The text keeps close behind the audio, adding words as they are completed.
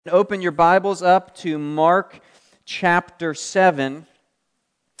Open your Bibles up to Mark chapter 7.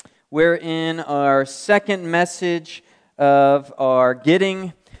 We're in our second message of our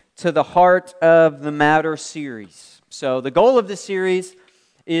Getting to the Heart of the Matter series. So the goal of this series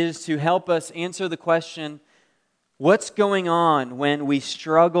is to help us answer the question, what's going on when we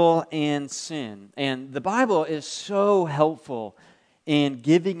struggle and sin? And the Bible is so helpful in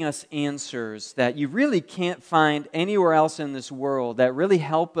giving us answers that you really can't find anywhere else in this world that really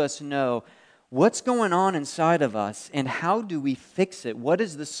help us know what's going on inside of us and how do we fix it? What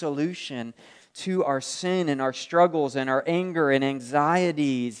is the solution to our sin and our struggles and our anger and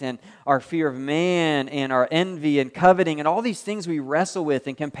anxieties and our fear of man and our envy and coveting and all these things we wrestle with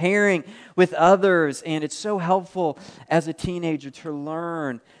and comparing with others. And it's so helpful as a teenager to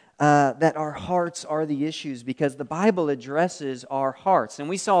learn that our hearts are the issues because the Bible addresses our hearts. And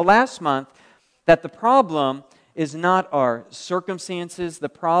we saw last month that the problem is not our circumstances. The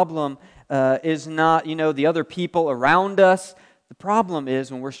problem is not, the other people around us. The problem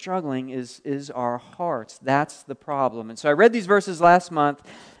is, when we're struggling, is our hearts. That's the problem. And so I read these verses last month,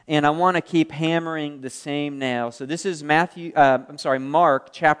 and I want to keep hammering the same now. So this is Mark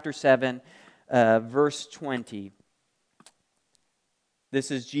chapter 7, verse 20. This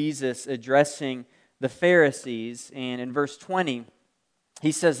is Jesus addressing the Pharisees, and in verse 20,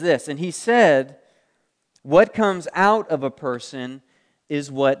 he says this, and he said, "What comes out of a person is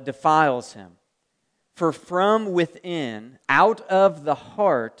what defiles him. For from within, out of the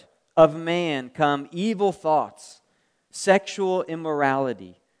heart of man come evil thoughts, sexual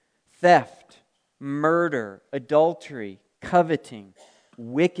immorality, theft, murder, adultery, coveting,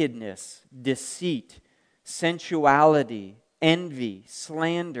 wickedness, deceit, sensuality, envy,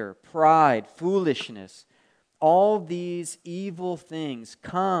 slander, pride, foolishness. All these evil things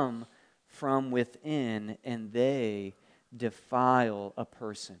come from within, and they defile a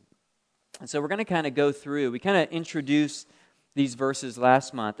person." And so we're going to kind of go through. We kind of introduced these verses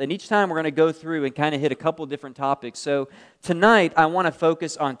last month. And each time we're going to go through and kind of hit a couple different topics. So tonight I want to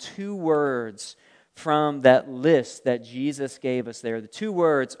focus on two words from that list that Jesus gave us there. The two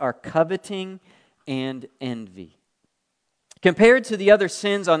words are coveting and envy. Compared to the other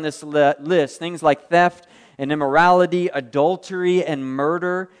sins on this list, things like theft and immorality, adultery and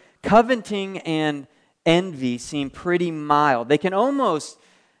murder, coveting and envy seem pretty mild. They can almost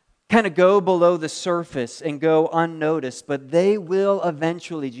kind of go below the surface and go unnoticed, but they will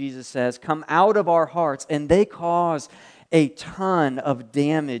eventually, Jesus says, come out of our hearts, and they cause a ton of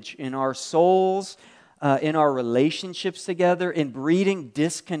damage in our souls, in our relationships together, in breeding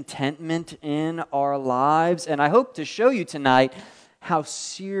discontentment in our lives. And I hope to show you tonight how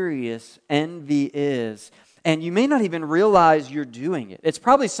serious envy is. And you may not even realize you're doing it. It's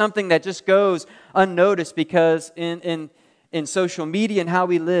probably something that just goes unnoticed because in social media and how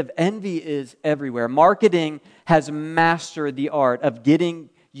we live, envy is everywhere. Marketing has mastered the art of getting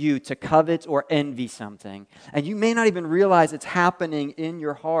you to covet or envy something. And you may not even realize it's happening in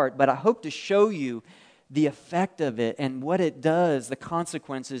your heart, but I hope to show you the effect of it and what it does, the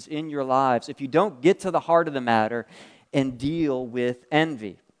consequences in your lives if you don't get to the heart of the matter and deal with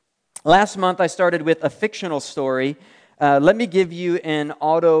envy. Last month I started with a fictional story. Let me give you an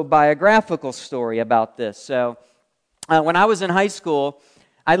autobiographical story about this. So when I was in high school,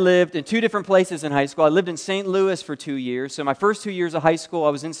 I lived in two different places in high school. I lived in St. Louis for 2 years. So my first 2 years of high school, I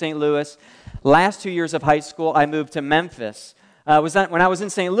was in St. Louis. Last 2 years of high school, I moved to Memphis. When I was in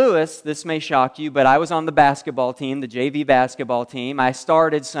St. Louis, this may shock you, but I was on the basketball team, the JV basketball team. I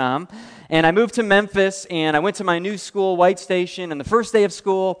started some, and I moved to Memphis, and I went to my new school, White Station, and the first day of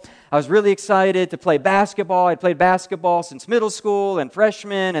school, I was really excited to play basketball. I'd played basketball since middle school and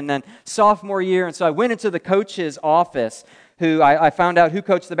freshman and then sophomore year, and so I went into the coach's office, I found out who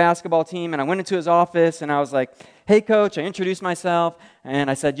coached the basketball team, and I went into his office, and I was like, "Hey, coach," I introduced myself, and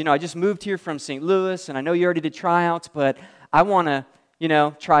I said, I just moved here from St. Louis, and I know you already did tryouts, but I want to,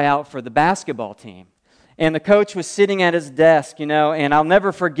 try out for the basketball team. And the coach was sitting at his desk, and I'll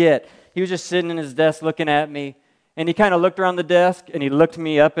never forget. He was just sitting at his desk looking at me, and he kind of looked around the desk, and he looked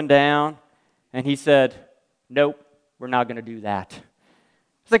me up and down, and he said, "Nope, we're not going to do that."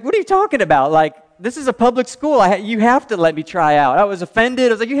 It's like, what are you talking about? Like, this is a public school. You have to let me try out. I was offended. I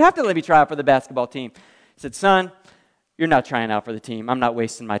was like, you have to let me try out for the basketball team. He said, "Son, you're not trying out for the team. I'm not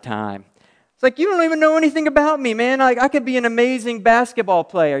wasting my time." It's like, you don't even know anything about me, man. Like, I could be an amazing basketball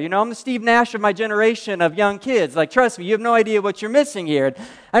player. I'm the Steve Nash of my generation of young kids. Like, trust me, you have no idea what you're missing here. And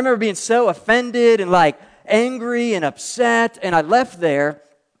I remember being so offended and angry and upset, and I left there.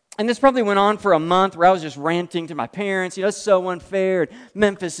 And this probably went on for a month where I was just ranting to my parents, it's so unfair.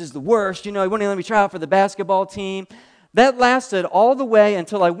 Memphis is the worst. He wouldn't let me try out for the basketball team. That lasted all the way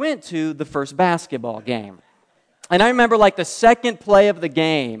until I went to the first basketball game. And I remember like the second play of the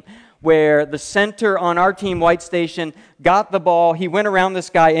game where the center on our team, White Station, got the ball. He went around this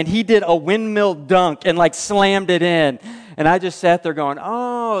guy and he did a windmill dunk and like slammed it in. And I just sat there going,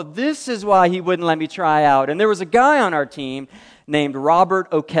 oh, this is why he wouldn't let me try out. And there was a guy on our team named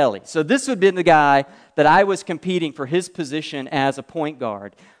Robert O'Kelly. So this would have been the guy that I was competing for his position as a point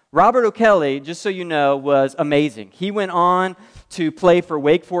guard. Robert O'Kelly, just so you know, was amazing. He went on to play for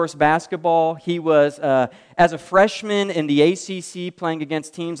Wake Forest basketball. He was, as a freshman in the ACC, playing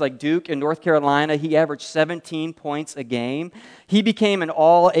against teams like Duke and North Carolina, he averaged 17 points a game. He became an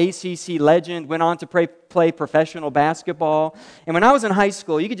all-ACC legend, went on to play professional basketball. And when I was in high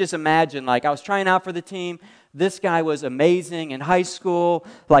school, you could just imagine, like, I was trying out for the team. This guy was amazing in high school.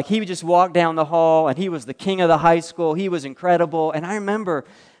 Like, he would just walk down the hall, and he was the king of the high school. He was incredible. And I remember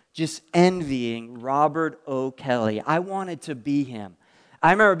just envying Robert O'Kelly. I wanted to be him.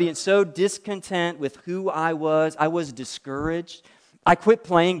 I remember being so discontent with who I was. I was discouraged. I quit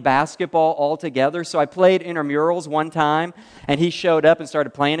playing basketball altogether, so I played intramurals one time, and he showed up and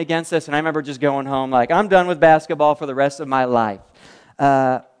started playing against us, and I remember just going home like, I'm done with basketball for the rest of my life.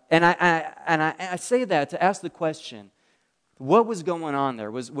 And I say that to ask the question, what was going on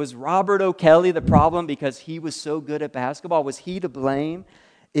there? Was Robert O'Kelly the problem because he was so good at basketball? Was he to blame?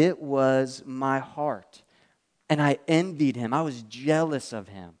 It was my heart. And I envied him. I was jealous of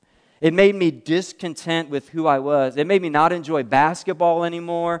him. It made me discontent with who I was. It made me not enjoy basketball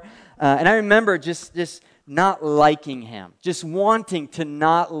anymore. And I remember just not liking him, just wanting to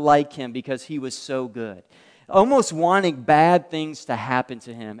not like him because he was so good. Almost wanting bad things to happen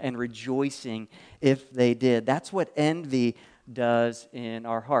to him and rejoicing if they did. That's what envy does in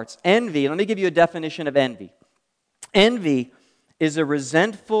our hearts. Envy, let me give you a definition of envy. Envy is a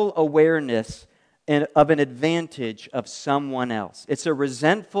resentful awareness of an advantage of someone else. It's a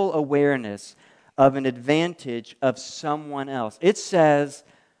resentful awareness of an advantage of someone else. It says,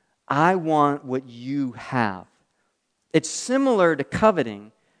 I want what you have. It's similar to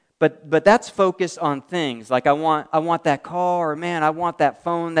coveting, but that's focused on things. Like I want that car, or man, I want that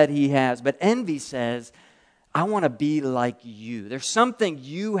phone that he has. But envy says, I want to be like you. There's something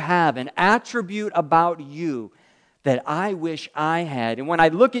you have, an attribute about you that I wish I had. And when I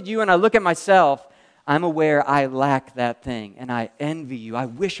look at you and I look at myself, I'm aware I lack that thing, and I envy you. I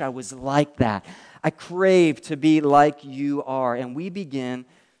wish I was like that. I crave to be like you are. And we begin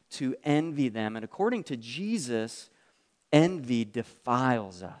to envy them. And according to Jesus, envy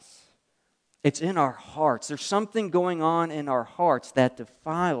defiles us. It's in our hearts. There's something going on in our hearts that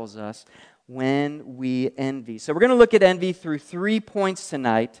defiles us when we envy. So we're going to look at envy through 3 points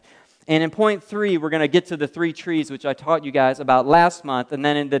tonight. And in point 3, we're going to get to the 3 trees, which I taught you guys about last month. And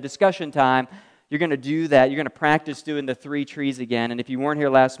then in the discussion time, you're going to do that. You're going to practice doing the 3 trees again. And if you weren't here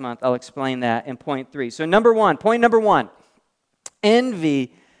last month, I'll explain that in point 3. So point number 1,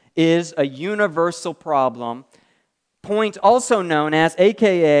 envy is a universal problem. Point also known as,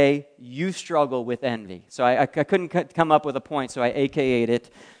 AKA, you struggle with envy. So I couldn't come up with a point, so I AKA'd it.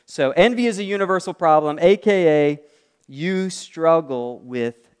 So envy is a universal problem, AKA, you struggle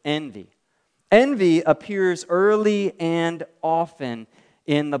with envy. Envy appears early and often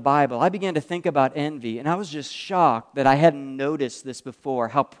in the Bible. I began to think about envy, and I was just shocked that I hadn't noticed this before,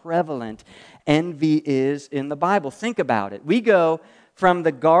 how prevalent envy is in the Bible. Think about it. We go from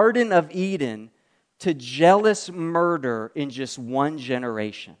the Garden of Eden to jealous murder in just one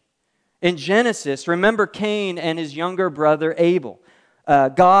generation. In Genesis, remember Cain and his younger brother Abel.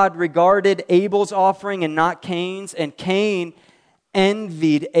 God regarded Abel's offering and not Cain's, and Cain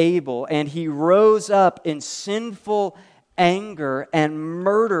envied Abel, and he rose up in sinful anger and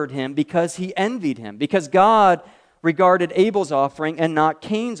murdered him because he envied him. Because God regarded Abel's offering and not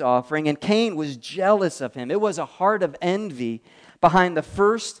Cain's offering, and Cain was jealous of him. It was a heart of envy behind the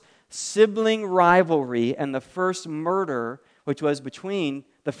first sibling rivalry and the first murder, which was between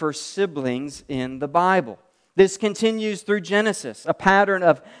the first siblings in the Bible. This continues through Genesis, a pattern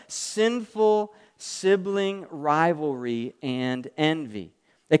of sinful sibling rivalry and envy.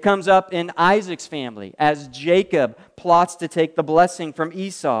 It comes up in Isaac's family as Jacob plots to take the blessing from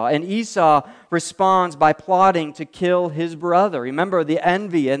Esau, and Esau responds by plotting to kill his brother. Remember the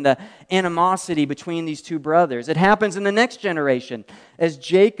envy and the animosity between these two brothers. It happens in the next generation as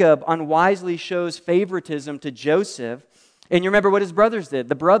Jacob unwisely shows favoritism to Joseph. And you remember what his brothers did.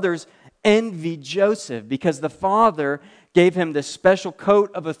 The brothers envied Joseph because the father gave him this special coat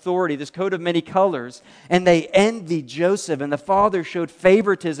of authority, this coat of many colors, and they envied Joseph, and the father showed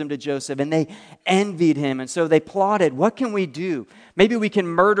favoritism to Joseph, and they envied him, and so they plotted, what can we do? Maybe we can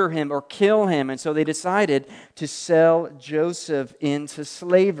murder him or kill him, and so they decided to sell Joseph into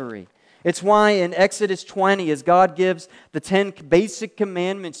slavery. It's why in Exodus 20, as God gives the 10 basic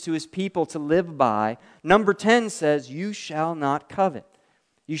commandments to his people to live by, number 10 says, you shall not covet.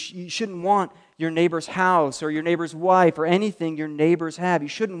 You shouldn't want your neighbor's house or your neighbor's wife or anything your neighbors have. You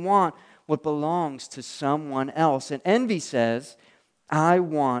shouldn't want what belongs to someone else. And envy says, I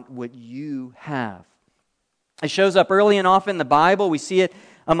want what you have. It shows up early and often in the Bible. We see it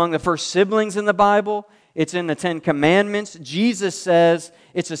among the first siblings in the Bible. It's in the 10 Commandments. Jesus says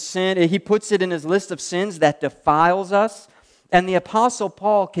it's a sin. He puts it in his list of sins that defiles us. And the Apostle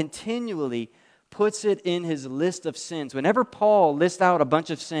Paul continually puts it in his list of sins. Whenever Paul lists out a bunch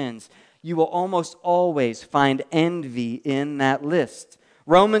of sins, you will almost always find envy in that list.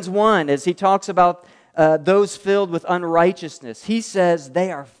 Romans 1, as he talks about those filled with unrighteousness, he says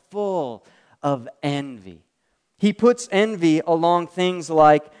they are full of envy. He puts envy along things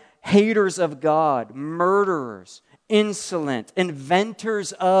like haters of God, murderers, insolent,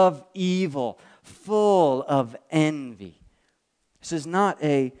 inventors of evil, full of envy. This is not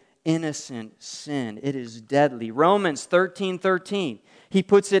an innocent sin. It is deadly. Romans 13:13. He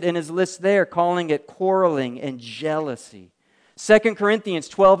puts it in his list there, calling it quarreling and jealousy. 2 Corinthians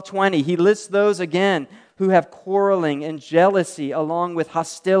 12:20. He lists those again who have quarreling and jealousy along with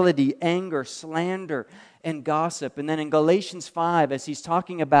hostility, anger, slander, and gossip. And then in Galatians 5, as he's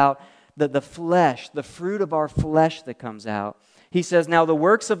talking about the flesh, the fruit of our flesh that comes out, he says, now the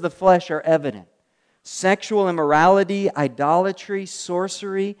works of the flesh are evident. Sexual immorality, idolatry,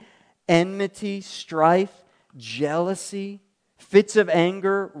 sorcery, enmity, strife, jealousy, fits of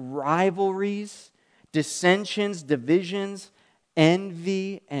anger, rivalries, dissensions, divisions,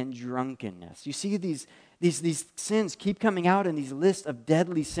 envy, and drunkenness. You see these sins keep coming out in these lists of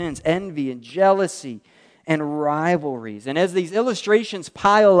deadly sins, envy and jealousy and rivalries. And as these illustrations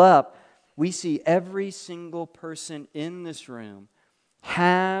pile up, we see every single person in this room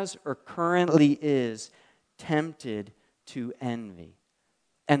has or currently is tempted to envy.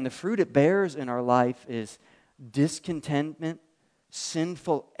 And the fruit it bears in our life is discontentment,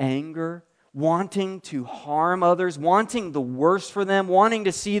 sinful anger, wanting to harm others, wanting the worst for them, wanting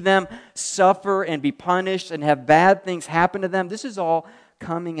to see them suffer and be punished and have bad things happen to them. This is all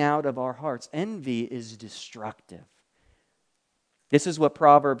coming out of our hearts. Envy is destructive. This is what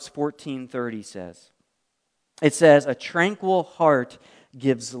Proverbs 14:30 says. It says, a tranquil heart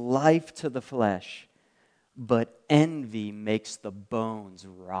gives life to the flesh, but envy makes the bones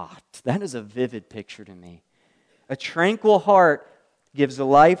rot. That is a vivid picture to me. A tranquil heart gives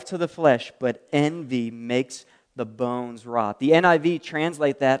life to the flesh, but envy makes the bones rot. The NIV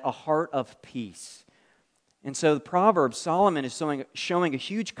translate that a heart of peace. And so the Proverbs, Solomon is showing a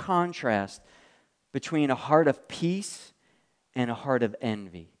huge contrast between a heart of peace and a heart of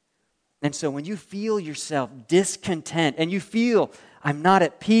envy. And so when you feel yourself discontent and you feel, I'm not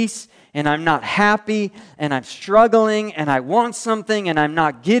at peace and I'm not happy and I'm struggling and I want something and I'm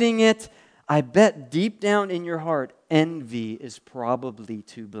not getting it, I bet deep down in your heart, envy is probably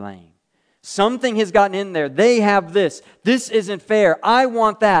to blame. Something has gotten in there. They have this. This isn't fair. I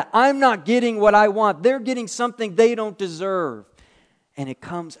want that. I'm not getting what I want. They're getting something they don't deserve. And it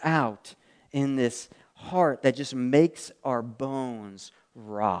comes out in this heart that just makes our bones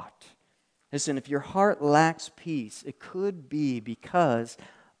rot. Listen, if your heart lacks peace, it could be because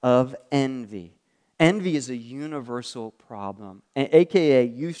of envy. Envy is a universal problem, aka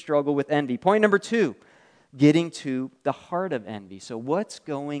you struggle with envy. Point number 2, getting to the heart of envy. So what's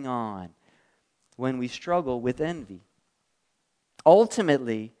going on when we struggle with envy?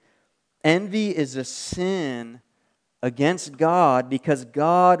 Ultimately, envy is a sin against God because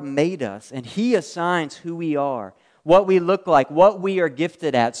God made us and He assigns who we are, what we look like, what we are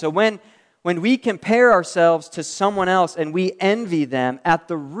gifted at. So when we compare ourselves to someone else and we envy them, at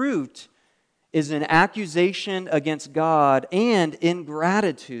the root is an accusation against God and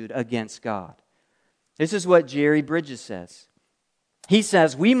ingratitude against God. This is what Jerry Bridges says. He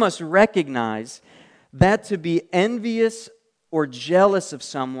says, we must recognize that to be envious or jealous of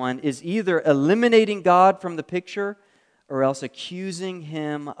someone is either eliminating God from the picture or else accusing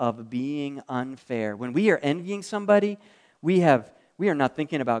Him of being unfair. When we are envying somebody, we are not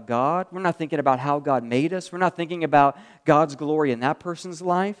thinking about God. We're not thinking about how God made us. We're not thinking about God's glory in that person's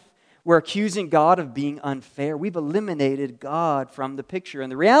life. We're accusing God of being unfair. We've eliminated God from the picture.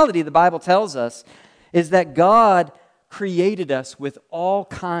 And the reality, the Bible tells us, is that God created us with all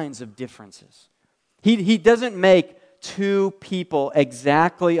kinds of differences. He doesn't make two people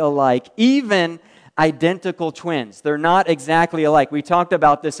exactly alike, even identical twins. They're not exactly alike. We talked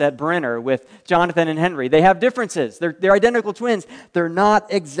about this at Brenner with Jonathan and Henry. They have differences. They're identical twins. They're not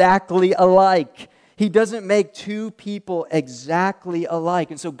exactly alike. He doesn't make two people exactly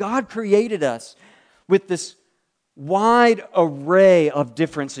alike. And so God created us with this wide array of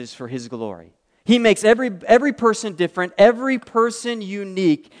differences for His glory. He makes every person different, every person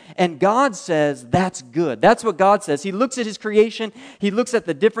unique, and God says that's good. That's what God says. He looks at His creation, He looks at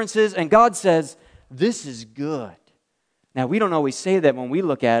the differences, and God says, this is good. Now, we don't always say that when we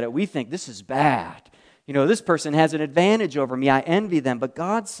look at it. We think this is bad. You know, this person has an advantage over me. I envy them. But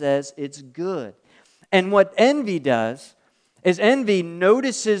God says it's good. And what envy does is envy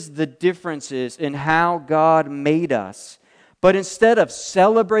notices the differences in how God made us. But instead of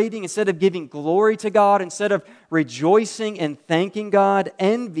celebrating, instead of giving glory to God, instead of rejoicing and thanking God,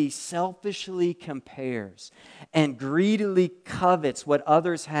 envy selfishly compares and greedily covets what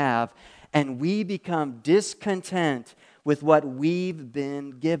others have, and we become discontent with what we've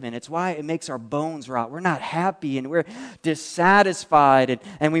been given. It's why it makes our bones rot. We're not happy and we're dissatisfied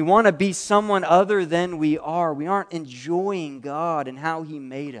and we want to be someone other than we are. We aren't enjoying God and how He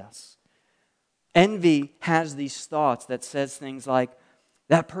made us. Envy has these thoughts that says things like,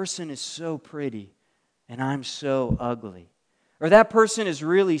 that person is so pretty and I'm so ugly. Or that person is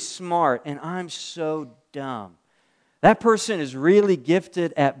really smart and I'm so dumb. That person is really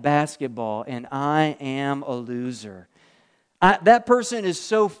gifted at basketball and I am a loser. That person is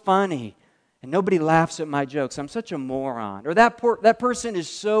so funny and nobody laughs at my jokes. I'm such a moron. Or that person is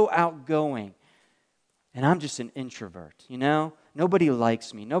so outgoing and I'm just an introvert, you know? Nobody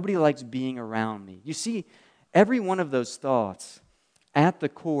likes me. Nobody likes being around me. You see, every one of those thoughts at the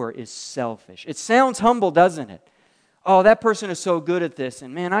core is selfish. It sounds humble, doesn't it? Oh, that person is so good at this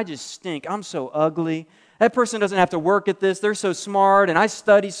and man, I just stink. I'm so ugly. That person doesn't have to work at this. They're so smart, and I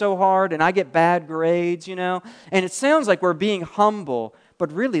study so hard, and I get bad grades, you know. And it sounds like we're being humble,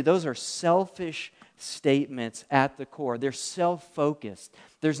 but really those are selfish statements at the core. They're self-focused.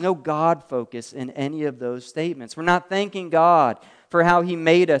 There's no God focus in any of those statements. We're not thanking God for how He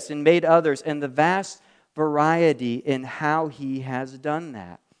made us and made others and the vast variety in how He has done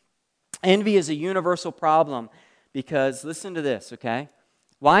that. Envy is a universal problem because, listen to this, okay?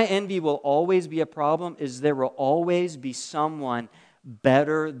 Why envy will always be a problem is there will always be someone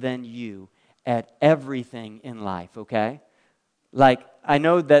better than you at everything in life, okay? Like, I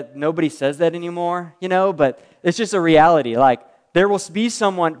know that nobody says that anymore, you know, but it's just a reality. Like, there will be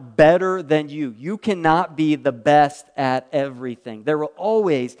someone better than you. You cannot be the best at everything. There will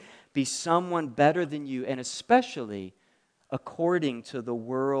always be someone better than you, and especially according to the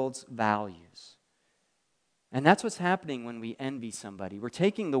world's values. And that's what's happening when we envy somebody. We're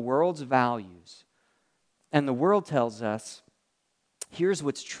taking the world's values, and the world tells us, here's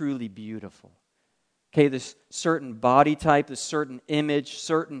what's truly beautiful. Okay, this certain body type, this certain image,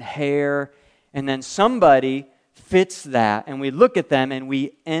 certain hair, and then somebody fits that, and we look at them and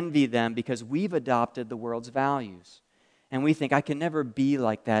we envy them because we've adopted the world's values. And we think, I can never be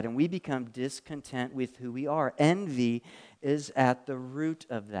like that, and we become discontent with who we are. Envy is at the root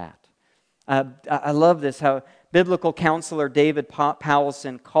of that. I love this, how biblical counselor David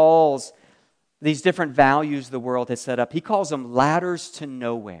Powelson calls these different values the world has set up. He calls them ladders to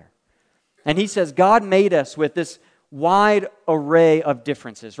nowhere. And he says God made us with this wide array of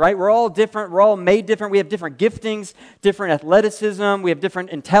differences, right? We're all different. We're all made different. We have different giftings, different athleticism. We have different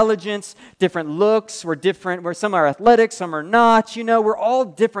intelligence, different looks. We're different. Some are athletic, some are not. You know, we're all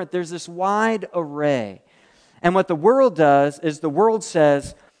different. There's this wide array. And what the world does is the world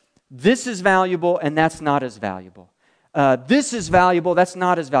says, this is valuable and that's not as valuable. This is valuable, that's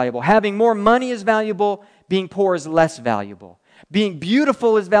not as valuable. Having more money is valuable, being poor is less valuable. Being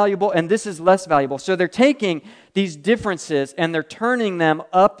beautiful is valuable and this is less valuable. So they're taking these differences and they're turning them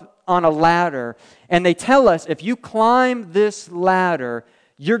up on a ladder. And they tell us, if you climb this ladder,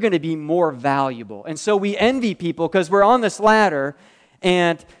 you're going to be more valuable. And so we envy people because we're on this ladder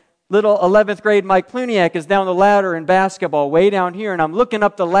and little 11th grade Mike Pluniak is down the ladder in basketball, way down here, and I'm looking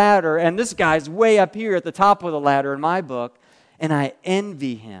up the ladder, and this guy's way up here at the top of the ladder in my book, and I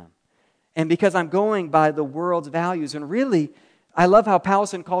envy him. And because I'm going by the world's values, and really, I love how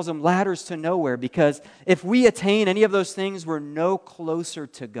Powelson calls them ladders to nowhere, because if we attain any of those things, we're no closer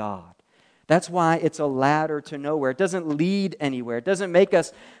to God. That's why it's a ladder to nowhere. It doesn't lead anywhere. It doesn't make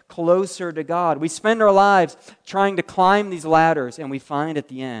us closer to God. We spend our lives trying to climb these ladders, and we find at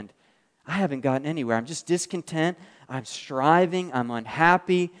the end, I haven't gotten anywhere. I'm just discontent. I'm striving. I'm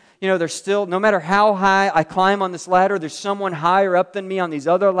unhappy. You know, there's still, no matter how high I climb on this ladder, there's someone higher up than me on these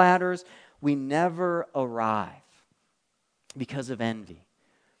other ladders. We never arrive. Because of envy.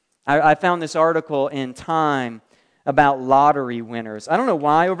 I found this article in Time about lottery winners. I don't know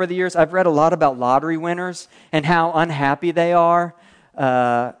why over the years I've read a lot about lottery winners and how unhappy they are.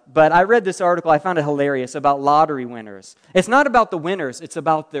 But I read this article, I found it hilarious, about lottery winners. It's not about the winners, it's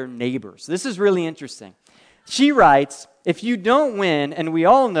about their neighbors. This is really interesting. She writes, if you don't win, and we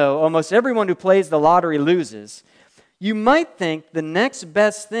all know almost everyone who plays the lottery loses, you might think the next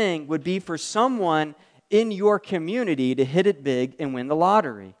best thing would be for someone in your community to hit it big and win the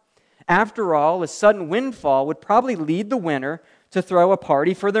lottery. After all, a sudden windfall would probably lead the winner to throw a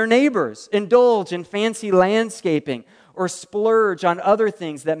party for their neighbors, indulge in fancy landscaping, or splurge on other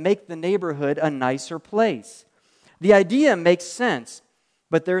things that make the neighborhood a nicer place. The idea makes sense,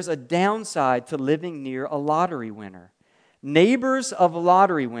 but there's a downside to living near a lottery winner. Neighbors of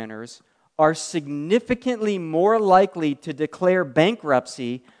lottery winners are significantly more likely to declare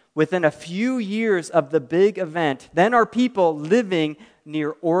bankruptcy within a few years of the big event than are people living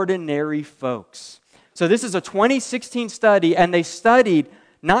near ordinary folks. So this is a 2016 study, and they studied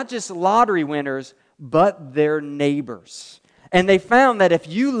not just lottery winners, but their neighbors. And they found that if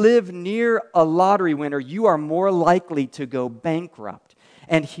you live near a lottery winner, you are more likely to go bankrupt.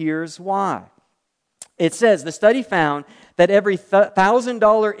 And here's why. It says, the study found that every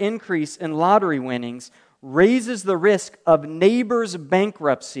 $1,000 increase in lottery winnings raises the risk of neighbors'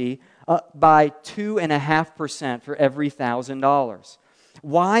 bankruptcy by 2.5% for every $1,000.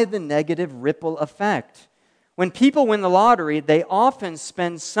 Why the negative ripple effect? When people win the lottery, they often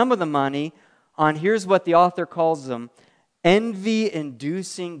spend some of the money on, here's what the author calls them,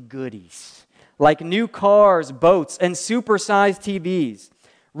 envy-inducing goodies, like new cars, boats, and supersized TVs.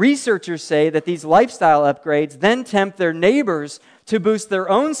 Researchers say that these lifestyle upgrades then tempt their neighbors to boost their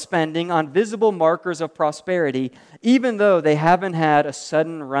own spending on visible markers of prosperity, even though they haven't had a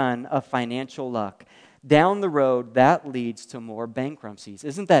sudden run of financial luck. Down the road, that leads to more bankruptcies.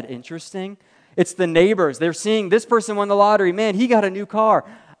 Isn't that interesting? It's the neighbors. They're seeing this person won the lottery. Man, he got a new car.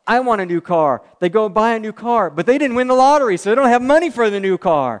 I want a new car. They go buy a new car, but they didn't win the lottery, so they don't have money for the new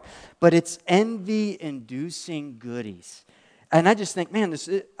car. But it's envy-inducing goodies. And I just think, man,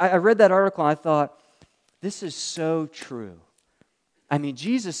 I read that article and I thought, this is so true. I mean,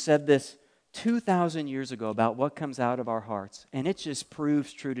 Jesus said this 2,000 years ago about what comes out of our hearts, and it just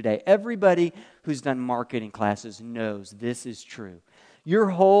proves true today. Everybody who's done marketing classes knows this is true. Your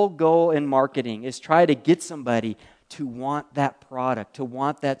whole goal in marketing is try to get somebody to want that product, to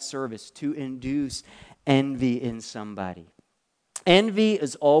want that service, to induce envy in somebody. Envy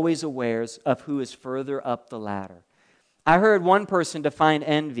is always aware of who is further up the ladder. I heard one person define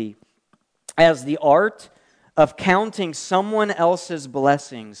envy as the art of counting someone else's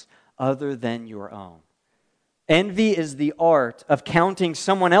blessings other than your own. Envy is the art of counting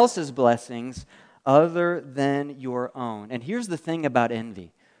someone else's blessings other than your own. And here's the thing about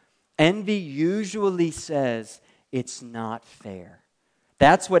envy. Envy usually says it's not fair.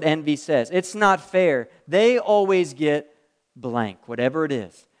 That's what envy says. It's not fair. They always get blank, whatever it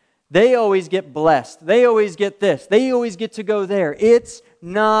is. They always get blessed. They always get this. They always get to go there. It's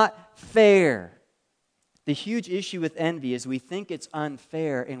not fair. The huge issue with envy is we think it's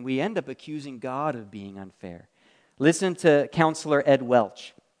unfair, and we end up accusing God of being unfair. Listen to Counselor Ed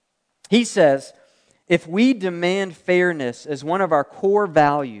Welch. He says, if we demand fairness as one of our core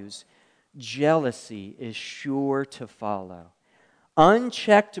values, jealousy is sure to follow.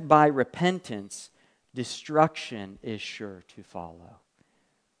 Unchecked by repentance, destruction is sure to follow.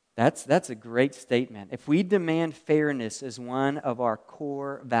 That's a great statement. If we demand fairness as one of our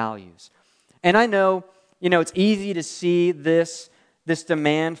core values. And I know, it's easy to see this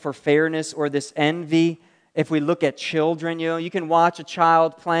demand for fairness or this envy if we look at children. You can watch a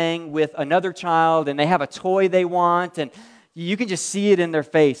child playing with another child and they have a toy they want, and you can just see it in their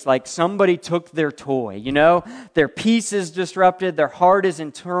face, like somebody took their toy, Their peace is disrupted, their heart is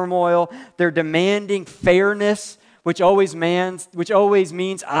in turmoil, they're demanding fairness, which always means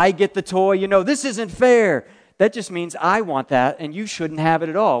I get the toy. This isn't fair. That just means I want that, and you shouldn't have it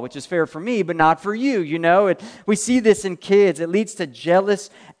at all, which is fair for me, but not for you, We see this in kids. It leads to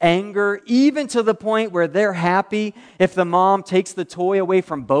jealous anger, even to the point where they're happy if the mom takes the toy away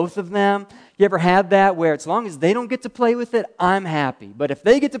from both of them. You ever had that where as long as they don't get to play with it, I'm happy. But if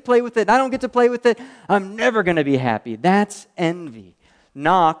they get to play with it and I don't get to play with it, I'm never going to be happy. That's envy.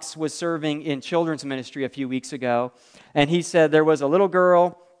 Knox was serving in children's ministry a few weeks ago, and he said there was a little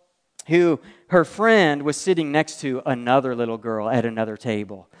girl who her friend was sitting next to another little girl at another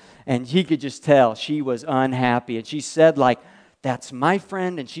table. And he could just tell she was unhappy. And she said, that's my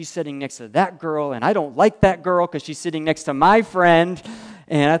friend, and she's sitting next to that girl, and I don't like that girl because she's sitting next to my friend.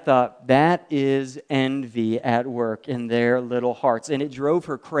 And I thought, that is envy at work in their little hearts. And it drove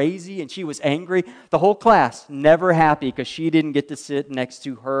her crazy, and she was angry. The whole class never happy because she didn't get to sit next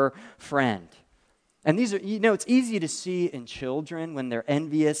to her friend. And these are, it's easy to see in children when they're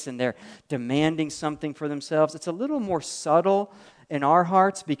envious and they're demanding something for themselves. It's a little more subtle in our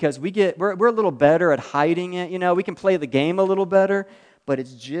hearts because we're a little better at hiding it. We can play the game a little better, but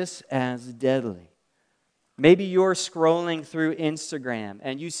it's just as deadly. Maybe you're scrolling through Instagram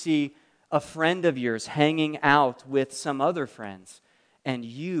and you see a friend of yours hanging out with some other friends and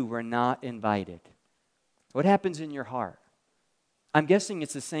you were not invited. What happens in your heart? I'm guessing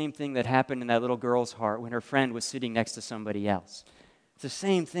it's the same thing that happened in that little girl's heart when her friend was sitting next to somebody else. It's the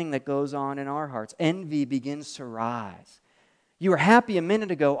same thing that goes on in our hearts. Envy begins to rise. You were happy a minute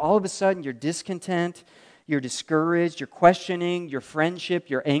ago, all of a sudden you're discontent, you're discouraged, you're questioning your friendship,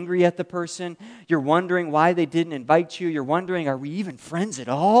 you're angry at the person, you're wondering why they didn't invite you, you're wondering, are we even friends at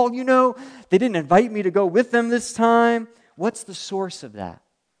all? They didn't invite me to go with them this time. What's the source of that?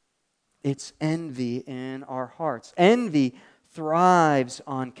 It's envy in our hearts. Envy thrives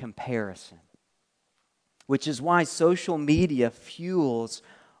on comparison, which is why social media fuels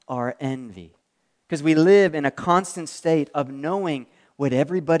our envy. Because we live in a constant state of knowing what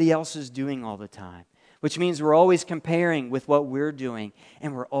everybody else is doing all the time, which means we're always comparing with what we're doing,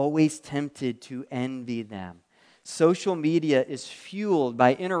 and we're always tempted to envy them. Social media is fueled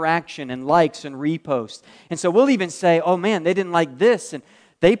by interaction and likes and reposts. And so we'll even say, oh man, they didn't like this, and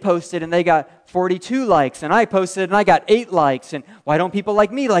they posted and they got 42 likes, and I posted and I got 8 likes, and why don't people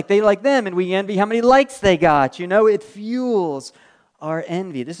like me like they like them? And we envy how many likes they got. It fuels our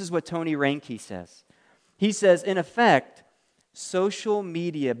envy. This is what Tony Reinke says. He says, in effect, social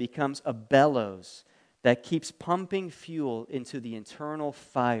media becomes a bellows that keeps pumping fuel into the internal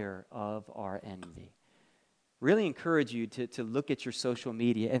fire of our envy. Really encourage you to look at your social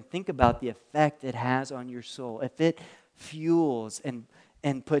media and think about the effect it has on your soul. If it fuels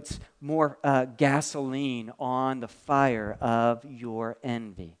and puts more gasoline on the fire of your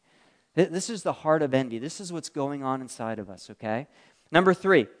envy. This is the heart of envy. This is what's going on inside of us, okay? Number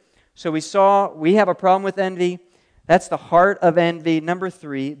 3. So we have a problem with envy. That's the heart of envy. Number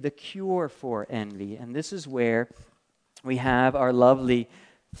 3, the cure for envy. And this is where we have our lovely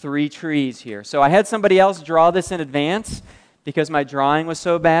 3 trees here. So I had somebody else draw this in advance because my drawing was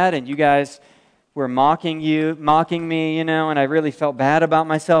so bad, and you guys were mocking me, and I really felt bad about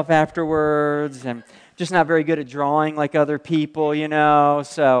myself afterwards, and just not very good at drawing like other people,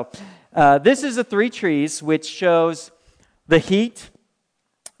 So this is the 3 trees, which shows the heat,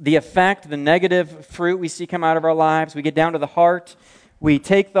 the effect, the negative fruit we see come out of our lives. We get down to the heart. We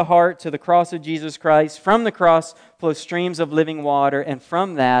take the heart to the cross of Jesus Christ. From the cross flow streams of living water, and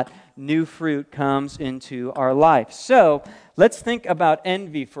from that, new fruit comes into our life. So let's think about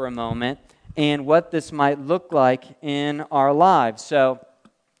envy for a moment and what this might look like in our lives. So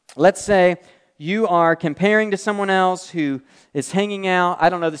let's say you are comparing to someone else who is hanging out. I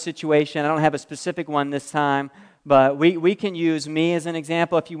don't know the situation. I don't have a specific one this time, but we can use me as an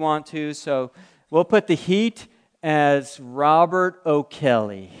example if you want to. So we'll put the heat as Robert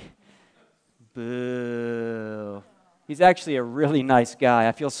O'Kelly. Boo. He's actually a really nice guy.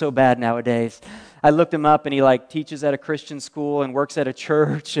 I feel so bad nowadays. I looked him up, and he teaches at a Christian school and works at a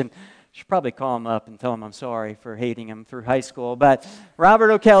church, and should probably call him up and tell him I'm sorry for hating him through high school. But Robert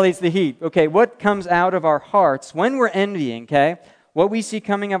O'Kelly's the heat. Okay, what comes out of our hearts when we're envying, okay? What we see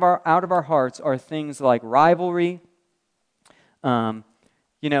coming out of our hearts are things like rivalry,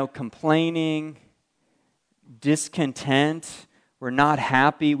 complaining, discontent. We're not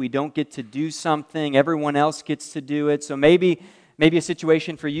happy. We don't get to do something. Everyone else gets to do it. So maybe a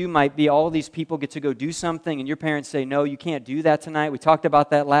situation for you might be all these people get to go do something, and your parents say, no, you can't do that tonight. We talked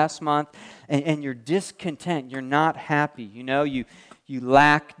about that last month. And you're discontent. You're not happy. You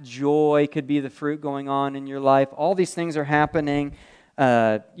lack joy, could be the fruit going on in your life. All these things are happening.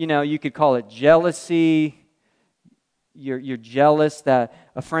 You could call it jealousy. You're jealous that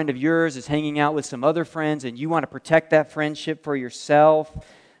a friend of yours is hanging out with some other friends, and you want to protect that friendship for yourself.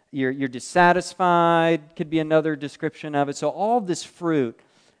 You're dissatisfied, could be another description of it. So all this fruit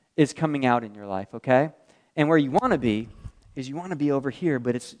is coming out in your life, okay? And where you want to be is you want to be over here,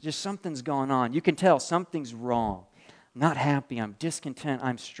 but it's just something's going on. You can tell something's wrong. I'm not happy, I'm discontent,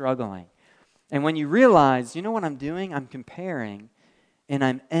 I'm struggling. And when you realize, you know what I'm doing? I'm comparing and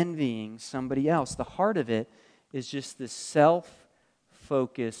I'm envying somebody else. The heart of it is just this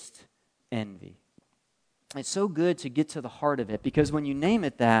self-focused envy. It's so good to get to the heart of it, because when you name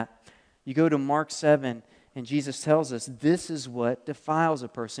it that, you go to Mark 7, and Jesus tells us this is what defiles a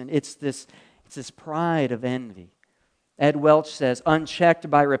person. It's this pride of envy. Ed Welch says, unchecked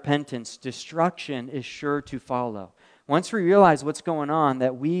by repentance, destruction is sure to follow. Once we realize what's going on,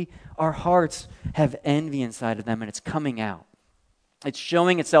 that our hearts have envy inside of them and it's coming out. It's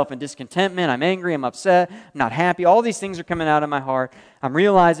showing itself in discontentment. I'm angry, I'm upset, I'm not happy. All these things are coming out of my heart. I'm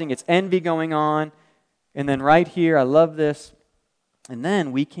realizing it's envy going on. And then right here, I love this. And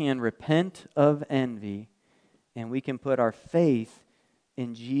then we can repent of envy and we can put our faith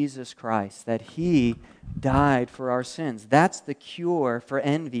in Jesus Christ, that He died for our sins. That's the cure for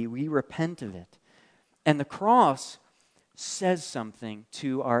envy. We repent of it. And the cross says something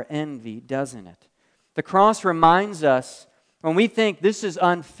to our envy, doesn't it? The cross reminds us when we think this is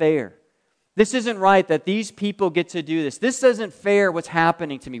unfair, this isn't right that these people get to do this. This isn't fair what's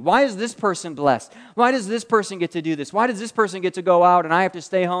happening to me. Why is this person blessed? Why does this person get to do this? Why does this person get to go out and I have to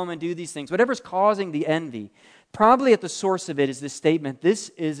stay home and do these things? Whatever's causing the envy, probably at the source of it is this statement, this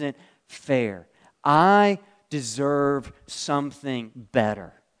isn't fair. I deserve something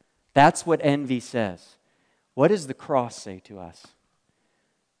better. That's what envy says. What does the cross say to us?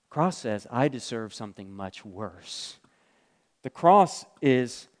 The cross says, I deserve something much worse. The cross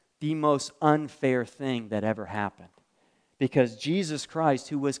is the most unfair thing that ever happened. Because Jesus Christ,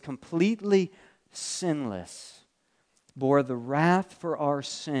 who was completely sinless, bore the wrath for our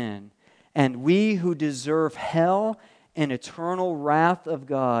sin, and we who deserve hell and eternal wrath of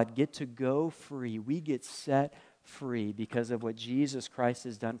God get to go free. We get set free because of what Jesus Christ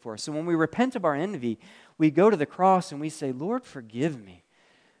has done for us. So when we repent of our envy, we go to the cross and we say, Lord, forgive me.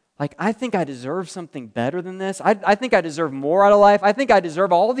 Like, I think I deserve something better than this. I think I deserve more out of life. I think I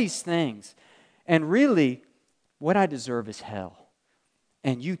deserve all these things. And really, what I deserve is hell.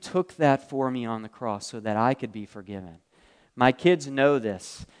 And you took that for me on the cross so that I could be forgiven. My kids know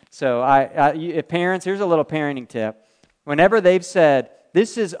this. So parents, here's a little parenting tip. Whenever they've said,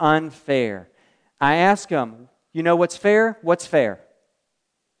 this is unfair, I ask them, you know what's fair? What's fair?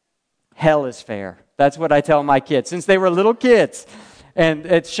 Hell is fair. That's what I tell my kids since they were little kids. And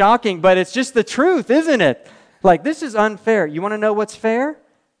it's shocking, but it's just the truth, isn't it? Like, this is unfair. You want to know what's fair?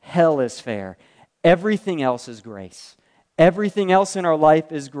 Hell is fair. Everything else is grace. Everything else in our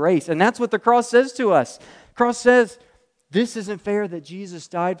life is grace. And that's what the cross says to us. The cross says, this isn't fair that Jesus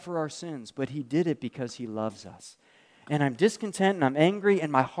died for our sins, but He did it because He loves us. And I'm discontent and I'm angry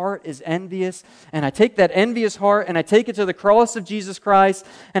and my heart is envious. And I take that envious heart and I take it to the cross of Jesus Christ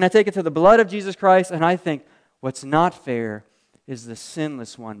and I take it to the blood of Jesus Christ and I think, what's not fair is the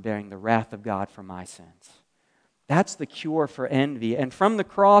sinless one bearing the wrath of God for my sins. That's the cure for envy. And from the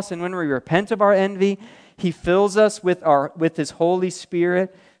cross, and when we repent of our envy, He fills us with His Holy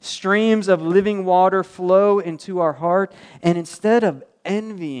Spirit. Streams of living water flow into our heart. And instead of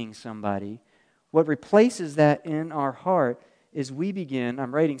envying somebody, what replaces that in our heart is we begin,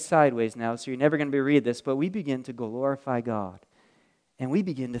 I'm writing sideways now, so you're never going to be read this, but we begin to glorify God. And we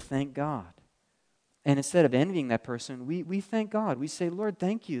begin to thank God. And instead of envying that person, we thank God. We say, Lord,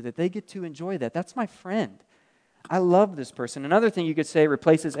 thank you that they get to enjoy that. That's my friend. I love this person. Another thing you could say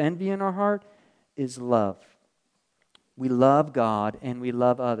replaces envy in our heart is love. We love God and we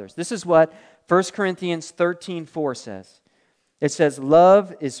love others. This is what 1 Corinthians 13:4 says. It says,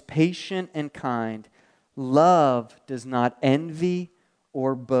 love is patient and kind. Love does not envy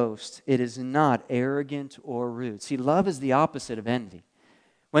or boast. It is not arrogant or rude. See, love is the opposite of envy.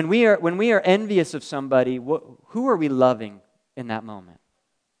 When we are envious of somebody, who are we loving in that moment?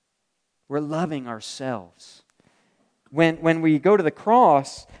 We're loving ourselves. When we go to the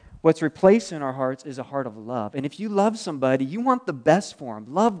cross, what's replaced in our hearts is a heart of love. And if you love somebody, you want the best for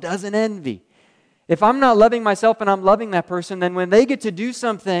them. Love doesn't envy. If I'm not loving myself and I'm loving that person, then when they get to do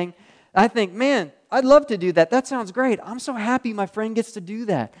something, I think, man, I'd love to do that. That sounds great. I'm so happy my friend gets to do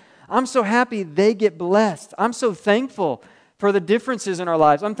that. I'm so happy they get blessed. I'm so thankful for the differences in our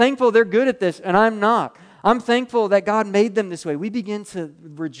lives. I'm thankful they're good at this and I'm not. I'm thankful that God made them this way. We begin to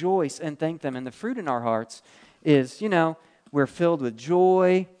rejoice and thank them. And the fruit in our hearts is, we're filled with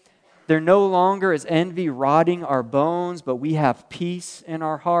joy. There no longer is envy rotting our bones, but we have peace in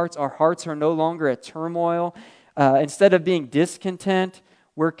our hearts. Our hearts are no longer at turmoil. Instead of being discontent,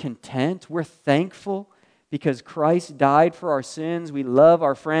 we're content. We're thankful because Christ died for our sins. We love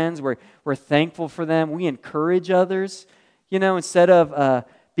our friends. We're thankful for them. We encourage others. Instead of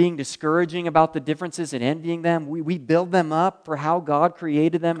being discouraging about the differences and envying them, we build them up for how God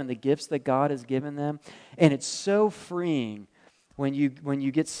created them and the gifts that God has given them. And it's so freeing when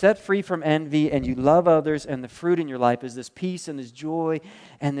you get set free from envy and you love others and the fruit in your life is this peace and this joy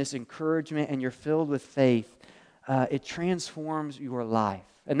and this encouragement and you're filled with faith. It transforms your life.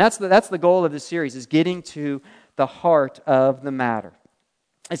 And that's the goal of this series, is getting to the heart of the matter.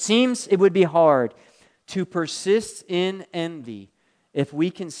 It seems it would be hard to persist in envy, if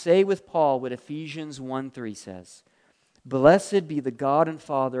we can say with Paul what Ephesians 1:3 says, "Blessed be the God and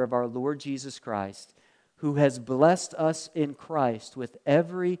Father of our Lord Jesus Christ, who has blessed us in Christ with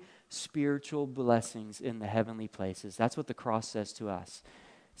every spiritual blessings in the heavenly places." That's what the cross says to us.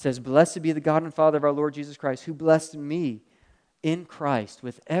 It says, "Blessed be the God and Father of our Lord Jesus Christ, who blessed me in Christ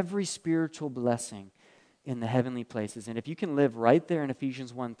with every spiritual blessing in the heavenly places." And if you can live right there in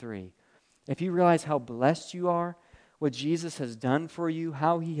Ephesians 1:3, if you realize how blessed you are, what Jesus has done for you,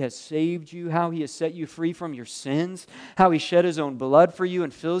 how He has saved you, how He has set you free from your sins, how He shed His own blood for you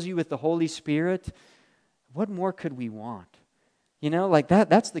and fills you with the Holy Spirit, what more could we want? You know, like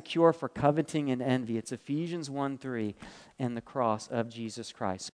that's the cure for coveting and envy. It's Ephesians 1:3 and the cross of Jesus Christ.